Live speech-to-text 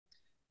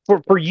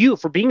For you,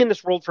 for being in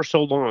this world for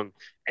so long,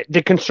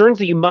 the concerns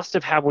that you must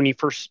have had when you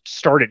first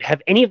started,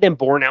 have any of them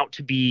borne out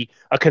to be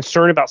a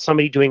concern about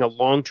somebody doing a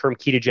long-term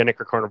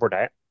ketogenic or carnivore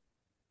diet?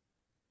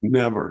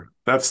 Never.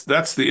 That's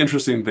the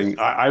interesting thing.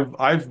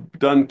 I've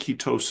done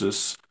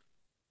ketosis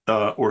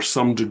or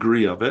some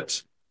degree of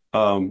it.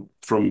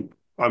 From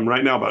I'm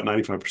right now about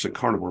 95%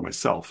 carnivore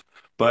myself,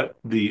 but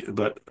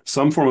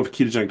some form of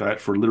ketogenic diet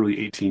for literally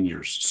 18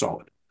 years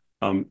solid.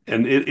 And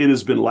it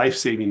has been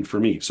life-saving for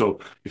me. So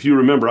if you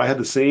remember, I had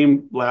the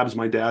same labs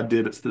my dad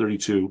did at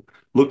 32,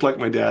 looked like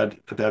my dad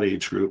at that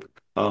age group.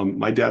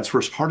 My dad's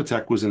first heart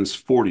attack was in his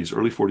 40s,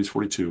 early 40s,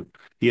 42.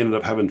 He ended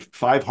up having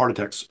 5 heart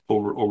attacks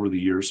over the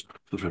years.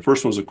 The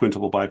first one was a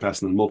quintuple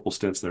bypass and then multiple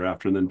stents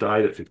thereafter, and then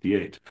died at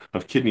 58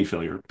 of kidney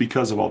failure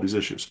because of all these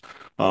issues.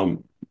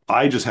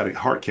 I just had a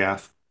heart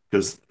cath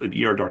because an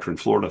ER doctor in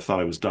Florida thought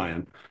I was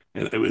dying,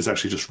 and it was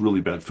actually just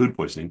really bad food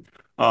poisoning.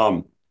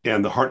 And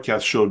the heart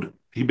cath showed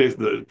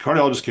the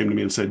cardiologist came to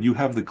me and said, "You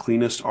have the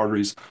cleanest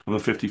arteries of a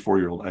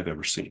 54-year-old I've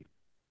ever seen."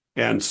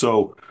 And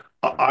so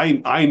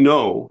I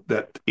know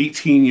that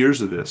 18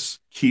 years of this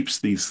keeps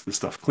the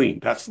stuff clean.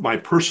 That's my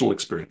personal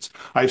experience.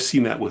 I've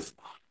seen that with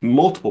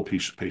multiple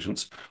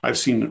patients. I've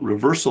seen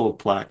reversal of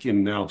plaque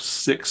in now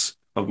 6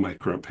 of my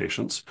current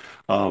patients,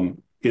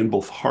 in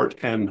both heart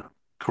and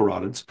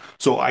carotids.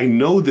 So I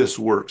know this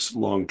works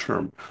long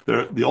term.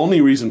 The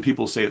only reason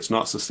people say it's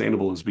not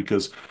sustainable is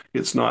because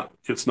it's not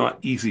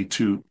easy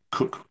to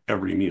cook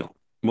every meal.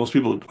 Most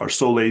people are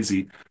so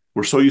lazy.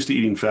 We're so used to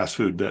eating fast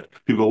food that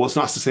people go, well, it's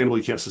not sustainable.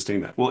 You can't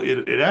sustain that. Well,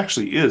 it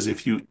actually is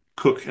if you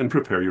cook and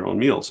prepare your own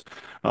meals.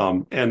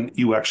 And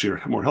you actually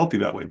are more healthy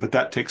that way. But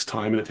that takes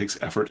time and it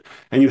takes effort.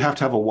 And you have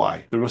to have a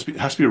why.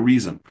 Has to be a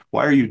reason.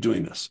 Why are you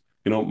doing this?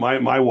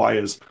 My why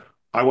is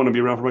I want to be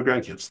around for my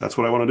grandkids. That's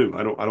what I want to do.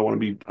 I don't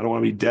want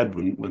to be dead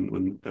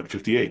when at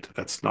 58.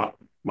 That's not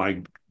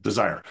my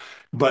desire.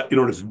 But in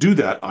order to do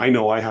that, I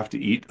know I have to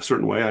eat a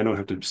certain way. I know I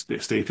have to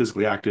stay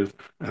physically active.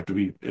 I have to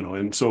be,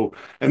 and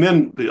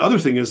then the other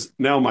thing is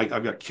now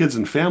I've got kids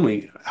and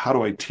family. How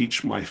do I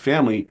teach my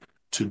family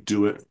to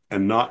do it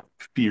and not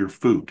fear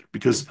food?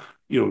 Because,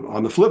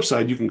 on the flip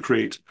side, you can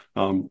create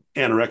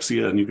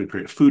anorexia and you can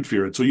create food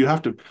fear. And so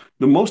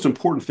the most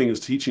important thing is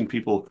teaching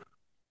people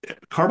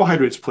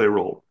carbohydrates play a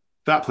role,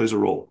 fat plays a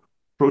role,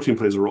 protein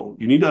plays a role.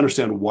 You need to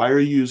understand why are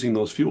you using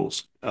those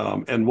fuels.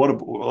 And what a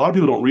lot of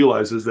people don't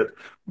realize is that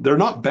they're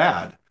not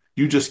bad.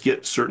 You just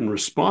get certain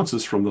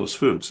responses from those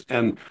foods,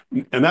 and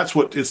that's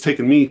what it's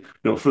taken me.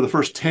 For the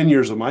first 10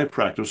 years of my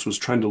practice was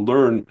trying to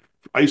learn.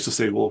 I used to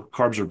say, well,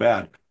 carbs are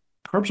bad.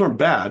 Carbs aren't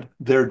bad.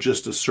 They're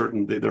just they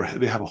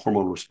have a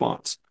hormonal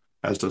response,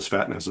 as does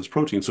fat and as does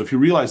protein. So if you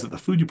realize that the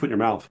food you put in your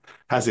mouth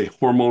has a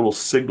hormonal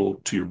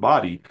signal to your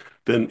body,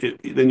 then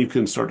you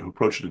can start to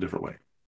approach it a different way.